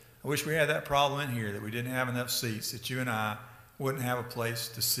I wish we had that problem in here, that we didn't have enough seats, that you and I wouldn't have a place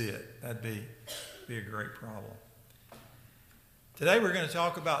to sit. That'd be a great problem. Today we're going to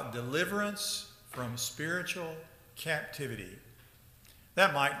talk about deliverance from spiritual captivity.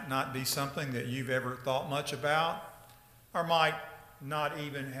 That might not be something that you've ever thought much about, or might not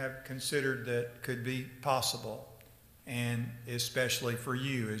even have considered that could be possible, and especially for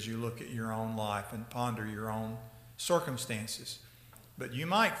you as you look at your own life and ponder your own circumstances. But you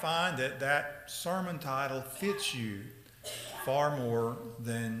might find that that sermon title fits you far more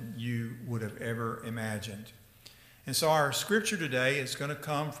than you would have ever imagined. And so our scripture today is going to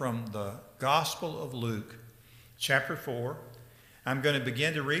come from the Gospel of Luke, chapter 4. I'm going to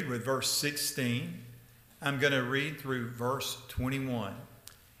begin to read with verse 16. I'm going to read through verse 21.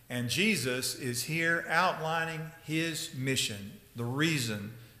 And Jesus is here outlining his mission, the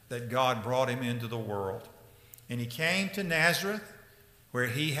reason that God brought him into the world. And he came to Nazareth, where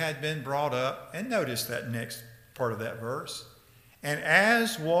he had been brought up. And notice that next part of that verse. And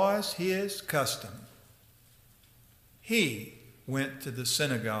as was his custom, he went to the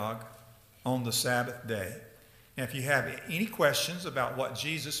synagogue on the Sabbath day. Now, if you have any questions about what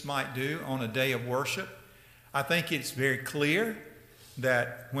Jesus might do on a day of worship, I think it's very clear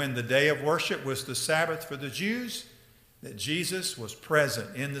that when the day of worship was the Sabbath for the Jews, that Jesus was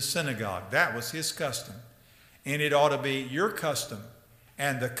present in the synagogue. That was his custom. And it ought to be your custom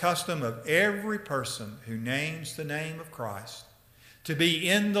and the custom of every person who names the name of Christ to be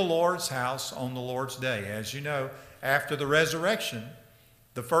in the Lord's house on the Lord's day. As you know, after the resurrection,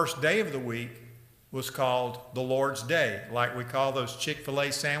 the first day of the week was called the Lord's Day, like we call those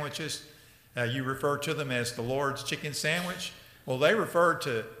Chick-fil-A sandwiches. You refer to them as the Lord's chicken sandwich. Well, they referred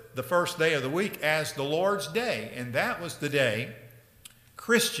to the first day of the week as the Lord's Day, and that was the day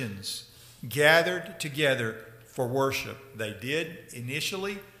Christians gathered together for worship. They did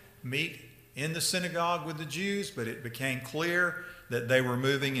initially meet in the synagogue with the Jews, but it became clear that they were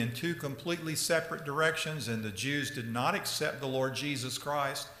moving in two completely separate directions, and the Jews did not accept the Lord Jesus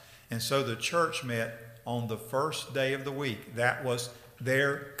Christ, and so the church met on the first day of the week. That was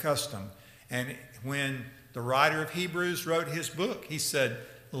their custom. And when the writer of Hebrews wrote his book, he said,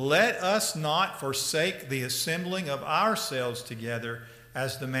 "Let us not forsake the assembling of ourselves together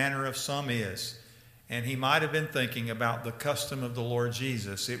as the manner of some is." And he might have been thinking about the custom of the Lord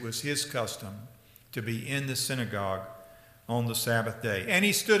Jesus. It was his custom to be in the synagogue on the Sabbath day. And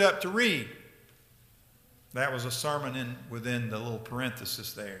he stood up to read. That was a sermon within the little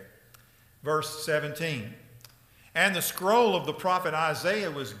parenthesis there. Verse 17. And the scroll of the prophet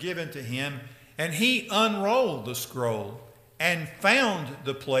Isaiah was given to him, and he unrolled the scroll and found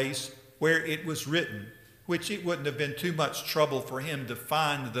the place where it was written, which it wouldn't have been too much trouble for him to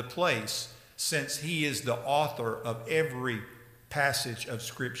find the place, since he is the author of every passage of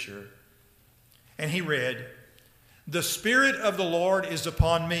Scripture. And he read, "The Spirit of the Lord is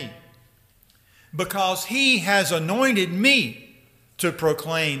upon me, because he has anointed me to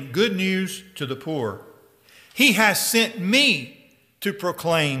proclaim good news to the poor. He has sent me to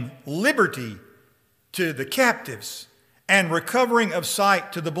proclaim liberty to the captives and recovering of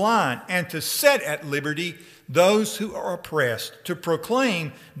sight to the blind, and to set at liberty those who are oppressed, to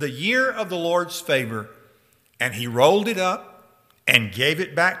proclaim the year of the Lord's favor." And he rolled it up and gave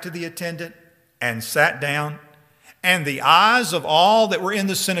it back to the attendant and sat down. And the eyes of all that were in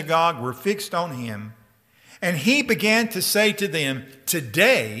the synagogue were fixed on him. And he began to say to them,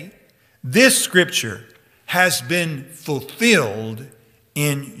 "Today this scripture has been fulfilled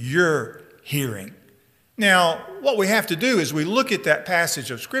in your hearing." Now, what we have to do is we look at that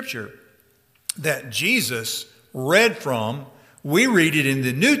passage of Scripture that Jesus read from. We read it in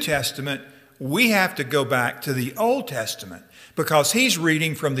the New Testament. We have to go back to the Old Testament because he's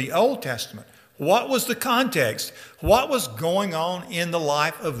reading from the Old Testament. What was the context? What was going on in the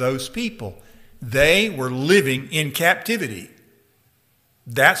life of those people? They were living in captivity.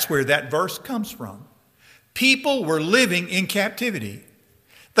 That's where that verse comes from. People were living in captivity.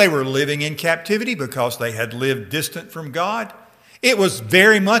 They were living in captivity because they had lived distant from God. It was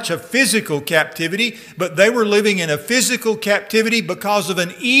very much a physical captivity, but they were living in a physical captivity because of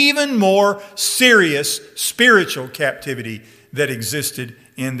an even more serious spiritual captivity that existed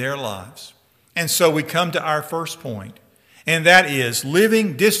in their lives. And so we come to our first point, and that is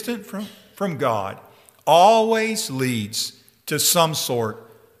living distant from God always leads to some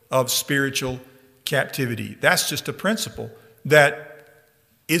sort of spiritual captivity. That's just a principle that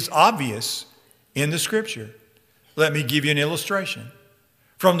is obvious in the Scripture. Let me give you an illustration.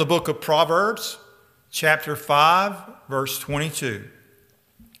 From the book of Proverbs, chapter 5, verse 22.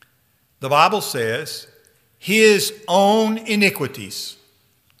 The Bible says, "His own iniquities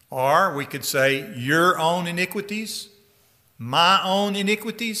Or we could say your own iniquities, my own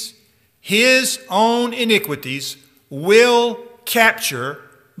iniquities, his own iniquities will capture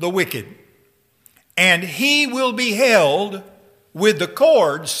the wicked. And he will be held with the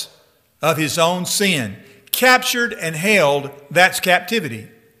cords of his own sin. Captured and held, that's captivity.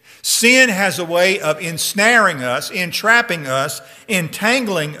 Sin has a way of ensnaring us, entrapping us,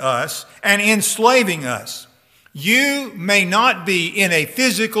 entangling us, and enslaving us. You may not be in a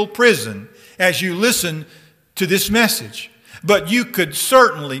physical prison as you listen to this message, but you could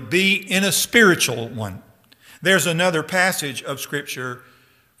certainly be in a spiritual one. There's another passage of Scripture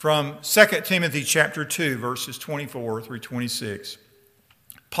from 2 Timothy chapter 2, verses 24 through 26.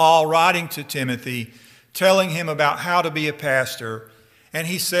 Paul writing to Timothy, telling him about how to be a pastor, and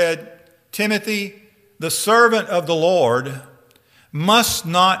he said, Timothy, the servant of the Lord must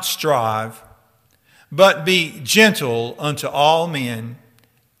not strive, but be gentle unto all men,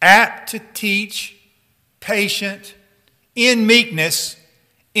 apt to teach, patient, in meekness,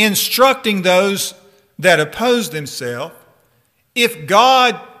 instructing those that oppose themselves, if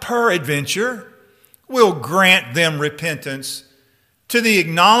God peradventure will grant them repentance to the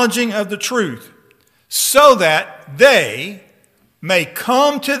acknowledging of the truth, so that they may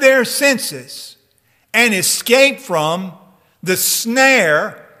come to their senses and escape from the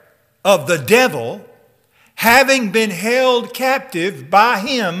snare of the devil, having been held captive by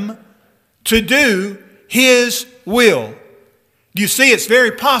him to do his will. You see, it's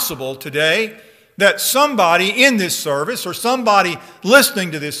very possible today that somebody in this service or somebody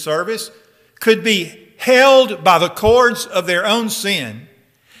listening to this service could be held by the cords of their own sin,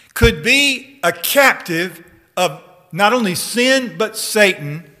 could be a captive of not only sin but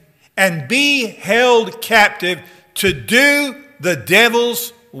Satan, and be held captive to do the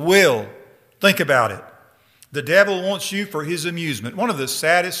devil's will. Think about it. The devil wants you for his amusement. One of the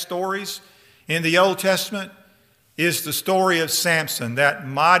saddest stories in the Old Testament is the story of Samson, that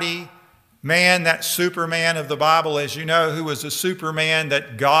mighty man, that superman of the Bible, as you know, who was a superman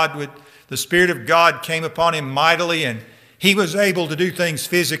that the Spirit of God came upon him mightily, and he was able to do things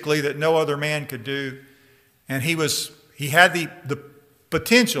physically that no other man could do. And he had the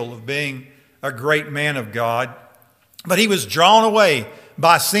potential of being a great man of God, but he was drawn away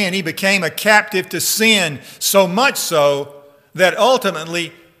by sin. He became a captive to sin, so much so that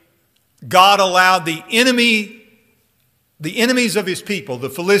ultimately God allowed the enemies of his people, the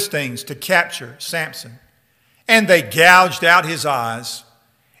Philistines, to capture Samson. And they gouged out his eyes,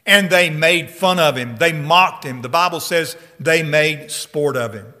 and they made fun of him. They mocked him. The Bible says they made sport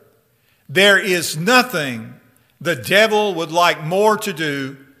of him. There is nothing the devil would like more to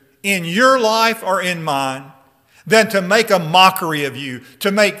do in your life or in mine than to make a mockery of you,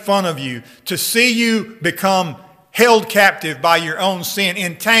 to make fun of you, to see you become held captive by your own sin,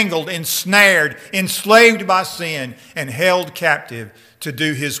 entangled, ensnared, enslaved by sin, and held captive to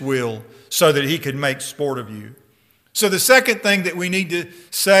do his will so that he could make sport of you. So the second thing that we need to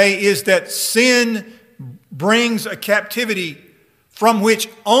say is that sin brings a captivity from which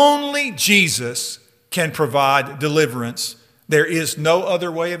only Jesus can provide deliverance. There is no other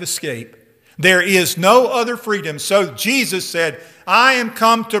way of escape. There is no other freedom. So Jesus said, I am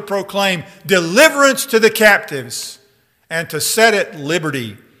come to proclaim deliverance to the captives and to set at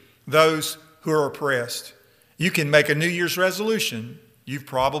liberty those who are oppressed. You can make a New Year's resolution. You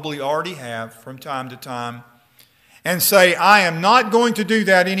probably already have from time to time. And say, I am not going to do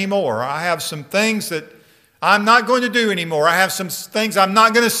that anymore. I have some things that I'm not going to do anymore. I have some things I'm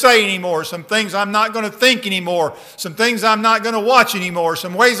not going to say anymore. Some things I'm not going to think anymore. Some things I'm not going to watch anymore.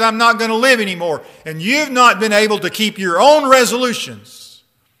 Some ways I'm not going to live anymore. And you've not been able to keep your own resolutions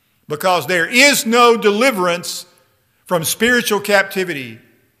because there is no deliverance from spiritual captivity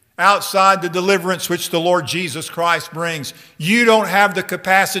outside the deliverance which the Lord Jesus Christ brings. You don't have the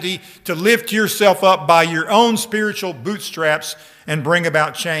capacity to lift yourself up by your own spiritual bootstraps and bring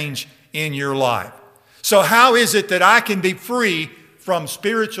about change in your life. So how is it that I can be free from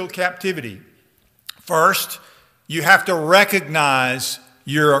spiritual captivity? First, you have to recognize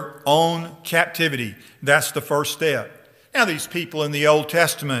your own captivity. That's the first step. Now, these people in the Old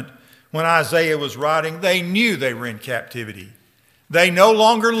Testament, when Isaiah was writing, they knew they were in captivity. They no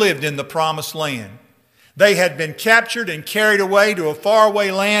longer lived in the promised land. They had been captured and carried away to a faraway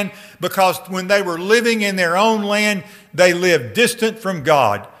land because when they were living in their own land, they lived distant from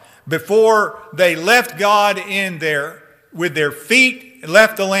God. Before they left God with their feet,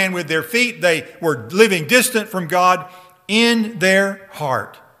 left the land with their feet, they were living distant from God in their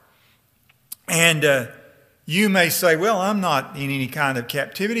heart. And you may say, well, I'm not in any kind of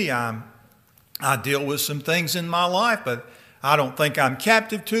captivity. I deal with some things in my life, but I don't think I'm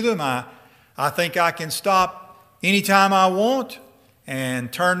captive to them. I think I can stop anytime I want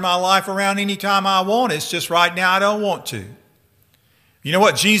and turn my life around anytime I want. It's just right now I don't want to. You know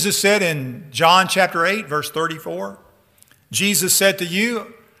what Jesus said in John chapter 8, verse 34? Jesus said to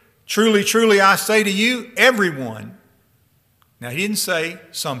you, truly, truly, I say to you, everyone. Now, he didn't say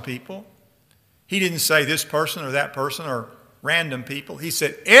some people. He didn't say this person or that person or random people. He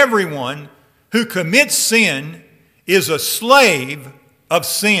said everyone who commits sin is a slave of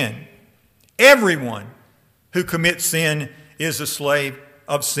sin. Everyone who commits sin is a slave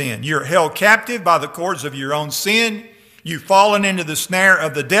of sin. You're held captive by the cords of your own sin. You've fallen into the snare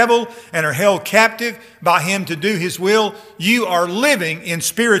of the devil and are held captive by him to do his will. You are living in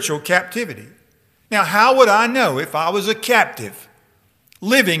spiritual captivity. Now, how would I know if I was a captive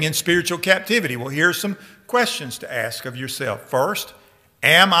living in spiritual captivity? Well, here's some questions to ask of yourself. First,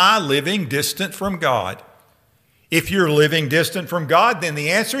 am I living distant from God? If you're living distant from God, then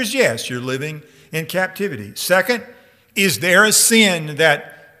the answer is yes, you're living in captivity. Second, is there a sin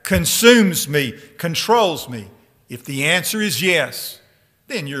that consumes me, controls me? If the answer is yes,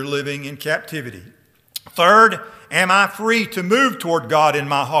 then you're living in captivity. Third, am I free to move toward God in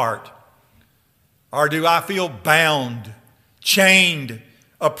my heart? Or do I feel bound, chained,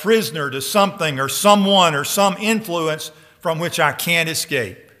 a prisoner to something or someone or some influence from which I can't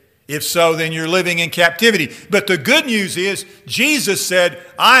escape? If so, then you're living in captivity. But the good news is, Jesus said,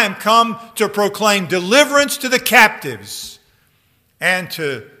 I am come to proclaim deliverance to the captives and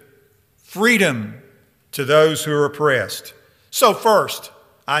to freedom to those who are oppressed. So first,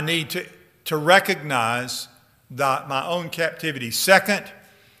 I need to recognize my own captivity. Second,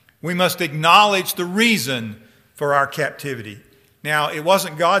 we must acknowledge the reason for our captivity. Now, it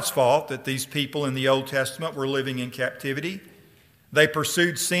wasn't God's fault that these people in the Old Testament were living in captivity. They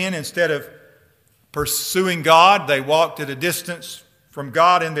pursued sin instead of pursuing God. They walked at a distance from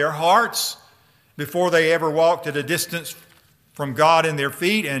God in their hearts before they ever walked at a distance from God in their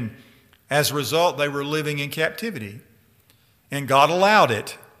feet. And as a result, they were living in captivity. And God allowed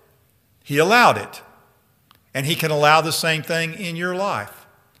it. He allowed it. And He can allow the same thing in your life.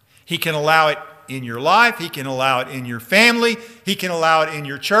 He can allow it in your life. He can allow it in your family. He can allow it in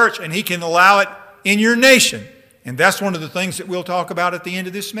your church. And He can allow it in your nation. And that's one of the things that we'll talk about at the end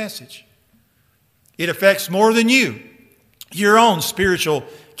of this message. It affects more than you, your own spiritual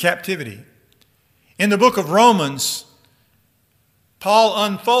captivity. In the book of Romans, Paul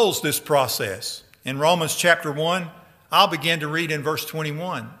unfolds this process. In Romans chapter 1, I'll begin to read in verse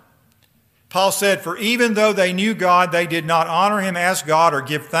 21. Paul said, for even though they knew God, they did not honor Him as God or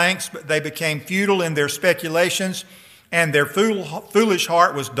give thanks, but they became futile in their speculations, and their foolish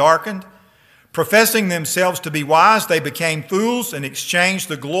heart was darkened. Professing themselves to be wise, they became fools and exchanged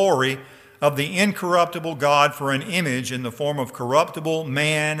the glory of the incorruptible God for an image in the form of corruptible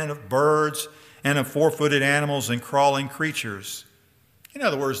man and of birds and of four-footed animals and crawling creatures. In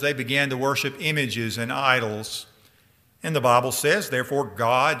other words, they began to worship images and idols. And the Bible says, therefore,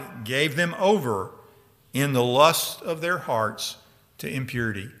 God gave them over in the lust of their hearts to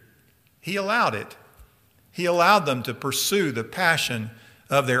impurity. He allowed it. He allowed them to pursue the passion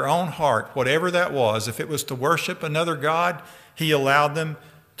of their own heart, whatever that was. If it was to worship another god, He allowed them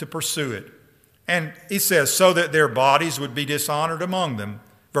to pursue it. And He says, so that their bodies would be dishonored among them.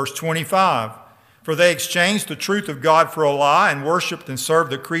 Verse 25, for they exchanged the truth of God for a lie and worshiped and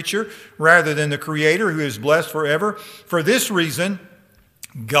served the creature rather than the Creator, who is blessed forever. For this reason,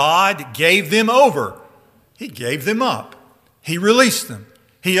 God gave them over. He gave them up. He released them.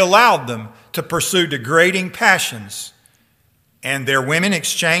 He allowed them to pursue degrading passions. And their women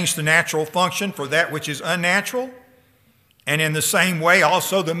exchanged the natural function for that which is unnatural. And in the same way,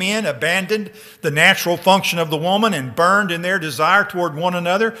 also the men abandoned the natural function of the woman and burned in their desire toward one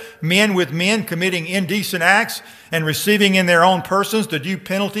another, men with men committing indecent acts and receiving in their own persons the due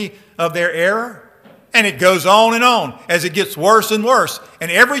penalty of their error. And it goes on as it gets worse and worse.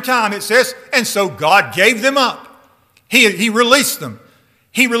 And every time it says, and so God gave them up. He released them.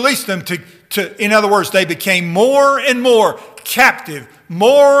 He released them to, in other words, they became more and more captive,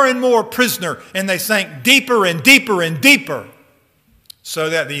 more and more prisoner, and they sank deeper and deeper and deeper, so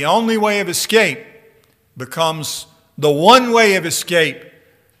that the only way of escape becomes the one way of escape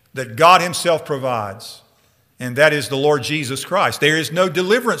that God Himself provides, and that is the Lord Jesus Christ. There is no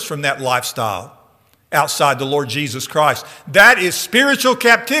deliverance from that lifestyle outside the Lord Jesus Christ. That is spiritual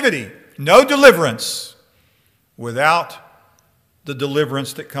captivity. No deliverance without the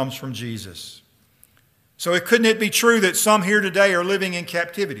deliverance that comes from Jesus. So couldn't it be true that some here today are living in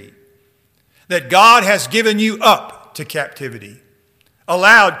captivity? That God has given you up to captivity,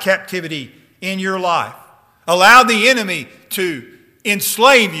 allowed captivity in your life, allowed the enemy to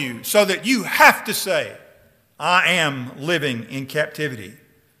enslave you so that you have to say, I am living in captivity.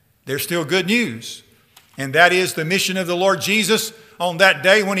 There's still good news. And that is the mission of the Lord Jesus on that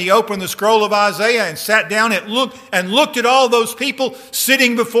day when he opened the scroll of Isaiah and sat down and looked at all those people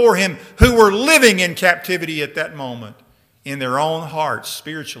sitting before him who were living in captivity at that moment in their own hearts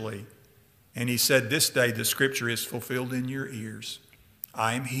spiritually. And he said, this day the scripture is fulfilled in your ears.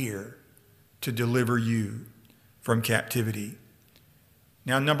 I am here to deliver you from captivity.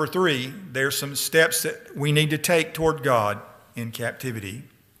 Now, number 3, there's some steps that we need to take toward God in captivity.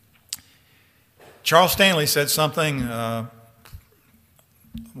 Charles Stanley said something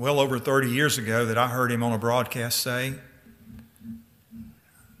well over 30 years ago that I heard him on a broadcast say.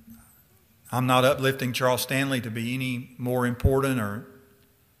 I'm not uplifting Charles Stanley to be any more important or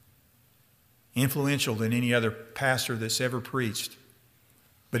influential than any other pastor that's ever preached.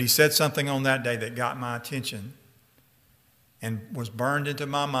 But he said something on that day that got my attention and was burned into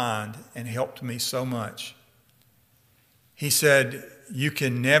my mind and helped me so much. He said, you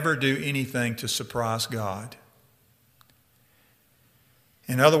can never do anything to surprise God.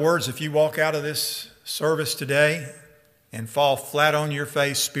 In other words, if you walk out of this service today and fall flat on your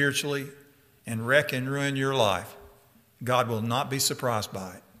face spiritually and wreck and ruin your life, God will not be surprised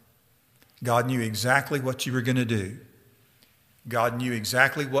by it. God knew exactly what you were going to do. God knew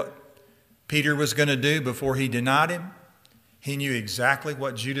exactly what Peter was going to do before he denied him. He knew exactly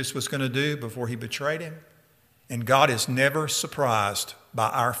what Judas was going to do before he betrayed him. And God is never surprised by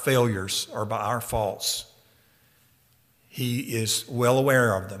our failures or by our faults. He is well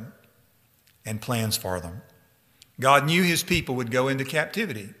aware of them and plans for them. God knew his people would go into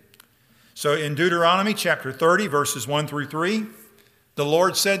captivity. So in Deuteronomy chapter 30, verses 1 through 3, the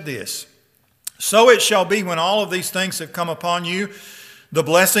Lord said this, so it shall be when all of these things have come upon you, the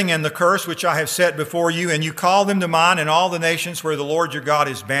blessing and the curse which I have set before you, and you call them to mind in all the nations where the Lord your God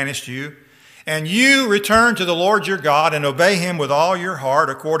has banished you, and you return to the Lord your God and obey him with all your heart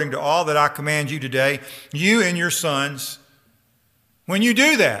according to all that I command you today, you and your sons. When you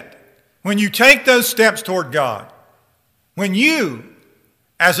do that, when you take those steps toward God, when you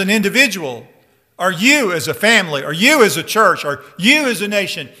as an individual, or you as a family, or you as a church, or you as a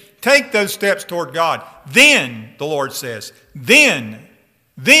nation, take those steps toward God, then, the Lord says, then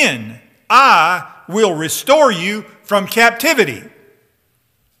I will restore you from captivity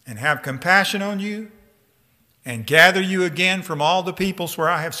and have compassion on you and gather you again from all the peoples where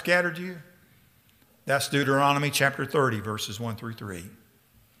I have scattered you. That's Deuteronomy chapter 30, verses 1 through 3.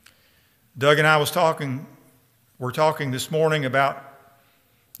 Doug and I we're talking this morning about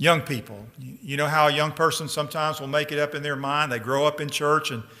young people. You know how a young person sometimes will make it up in their mind. They grow up in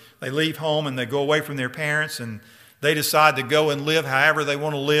church and they leave home and they go away from their parents and they decide to go and live however they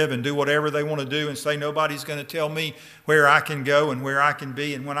want to live and do whatever they want to do and say, nobody's going to tell me where I can go and where I can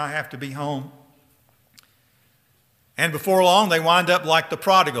be and when I have to be home. And before long, they wind up like the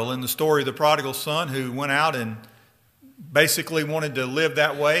prodigal in the story of the prodigal son who went out and basically wanted to live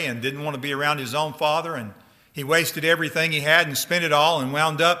that way and didn't want to be around his own father. And he wasted everything he had and spent it all and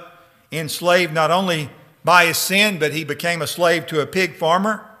wound up enslaved not only by his sin, but he became a slave to a pig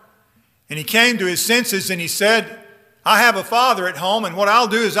farmer. And he came to his senses and he said, I have a father at home, and what I'll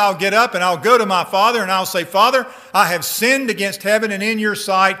do is I'll get up and I'll go to my father and I'll say, Father, I have sinned against heaven and in your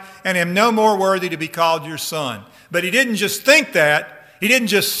sight and am no more worthy to be called your son. But he didn't just think that. He didn't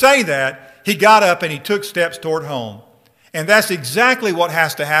just say that. He got up and he took steps toward home. And that's exactly what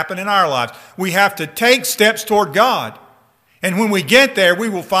has to happen in our lives. We have to take steps toward God. And when we get there, we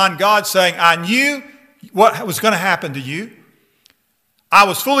will find God saying, I knew what was going to happen to you. I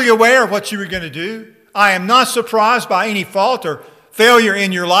was fully aware of what you were going to do. I am not surprised by any fault or failure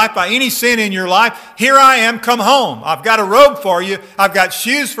in your life, by any sin in your life. Here I am, come home. I've got a robe for you. I've got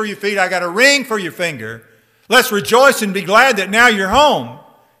shoes for your feet. I've got a ring for your finger. Let's rejoice and be glad that now you're home.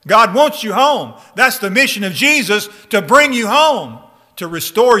 God wants you home. That's the mission of Jesus, to bring you home, to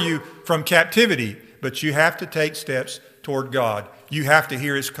restore you from captivity. But you have to take steps toward God. You have to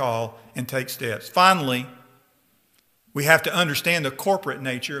hear his call and take steps. Finally, we have to understand the corporate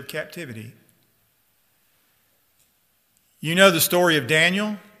nature of captivity. You know the story of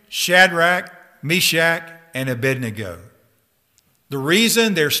Daniel, Shadrach, Meshach, and Abednego. The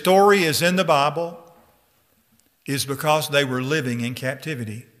reason their story is in the Bible is because they were living in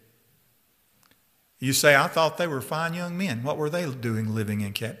captivity. You say, I thought they were fine young men. What were they doing living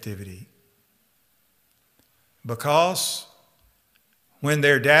in captivity? Because when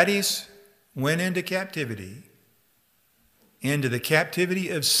their daddies went into captivity, into the captivity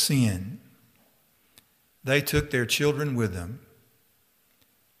of sin, they took their children with them.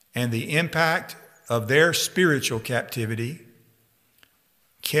 And the impact of their spiritual captivity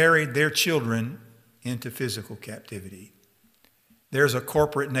carried their children into physical captivity. There's a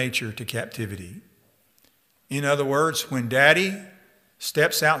corporate nature to captivity. In other words, when daddy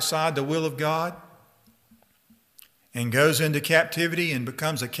steps outside the will of God and goes into captivity and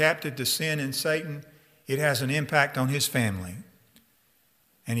becomes a captive to sin and Satan, it has an impact on his family.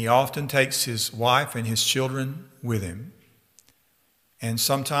 And he often takes his wife and his children with him. And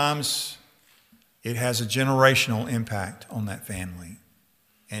sometimes it has a generational impact on that family.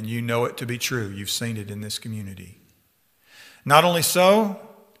 And you know it to be true. You've seen it in this community. Not only so,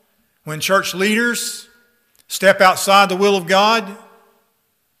 when church leaders step outside the will of God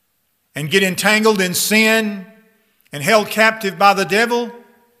and get entangled in sin and held captive by the devil,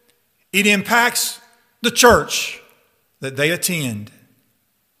 it impacts the church that they attend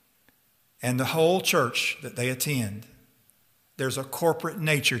and the whole church that they attend. There's a corporate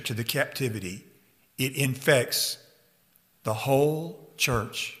nature to the captivity. It infects the whole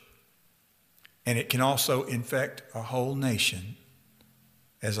church. And it can also infect a whole nation,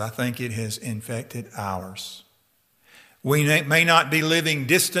 as I think it has infected ours. We may not be living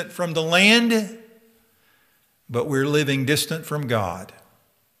distant from the land, but we're living distant from God.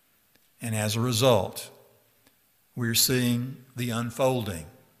 And as a result, we're seeing the unfolding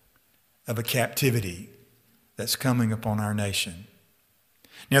of a captivity that's coming upon our nation.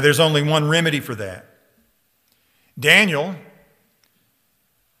 Now, there's only one remedy for that. Daniel,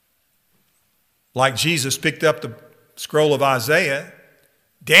 like Jesus picked up the scroll of Isaiah,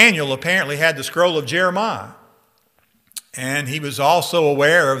 Daniel apparently had the scroll of Jeremiah. And he was also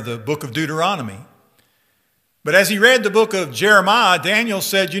aware of the book of Deuteronomy. But as he read the book of Jeremiah, Daniel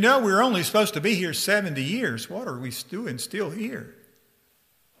said, we're only supposed to be here 70 years. What are we doing still here?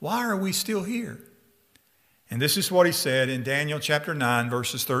 Why are we still here? And this is what he said in Daniel chapter 9,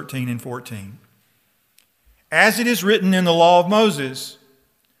 verses 13 and 14. As it is written in the law of Moses,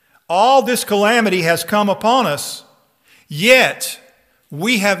 all this calamity has come upon us, yet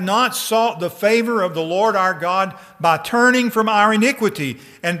we have not sought the favor of the Lord our God by turning from our iniquity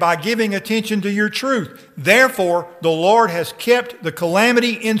and by giving attention to your truth. Therefore, the Lord has kept the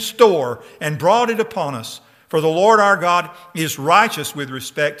calamity in store and brought it upon us. For the Lord our God is righteous with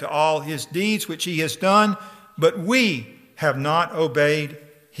respect to all his deeds which he has done, but we have not obeyed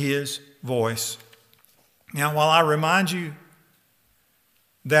his voice. Now, while I remind you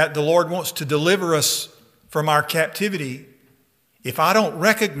that the Lord wants to deliver us from our captivity, if I don't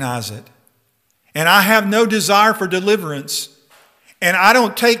recognize it, and I have no desire for deliverance, and I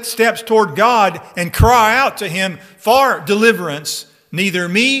don't take steps toward God and cry out to him for deliverance, neither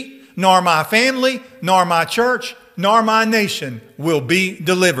me, nor my family, nor my church, nor my nation will be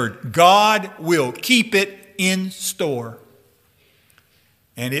delivered. God will keep it in store.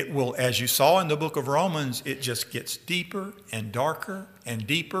 And it will, as you saw in the book of Romans, it just gets deeper and darker and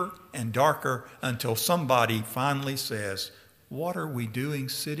deeper and darker until somebody finally says, what are we doing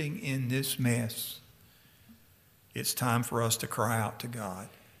sitting in this mess? It's time for us to cry out to God.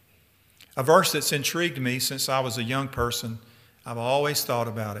 A verse that's intrigued me since I was a young person, I've always thought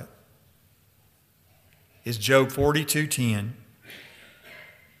about it, is Job 42:10.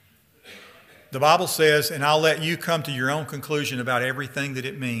 The Bible says, and I'll let you come to your own conclusion about everything that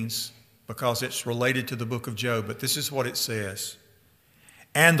it means because it's related to the book of Job, but this is what it says.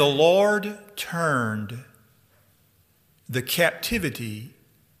 And the Lord turned the captivity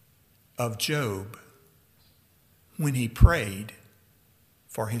of Job when he prayed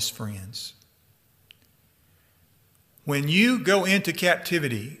for his friends. When you go into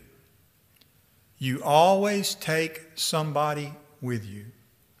captivity, you always take somebody with you.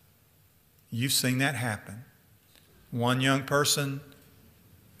 You've seen that happen. One young person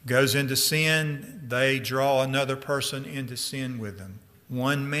goes into sin, they draw another person into sin with them.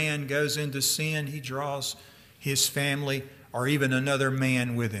 One man goes into sin, he draws his family or even another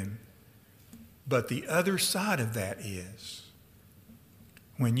man with him. But the other side of that is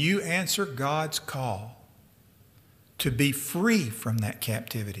when you answer God's call to be free from that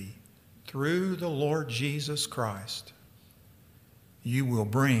captivity through the Lord Jesus Christ, you will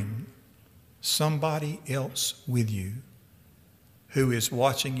bring somebody else with you who is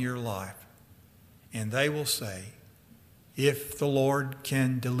watching your life. And they will say, if the Lord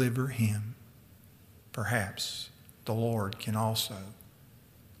can deliver him, perhaps the Lord can also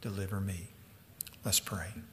deliver me. Let's pray.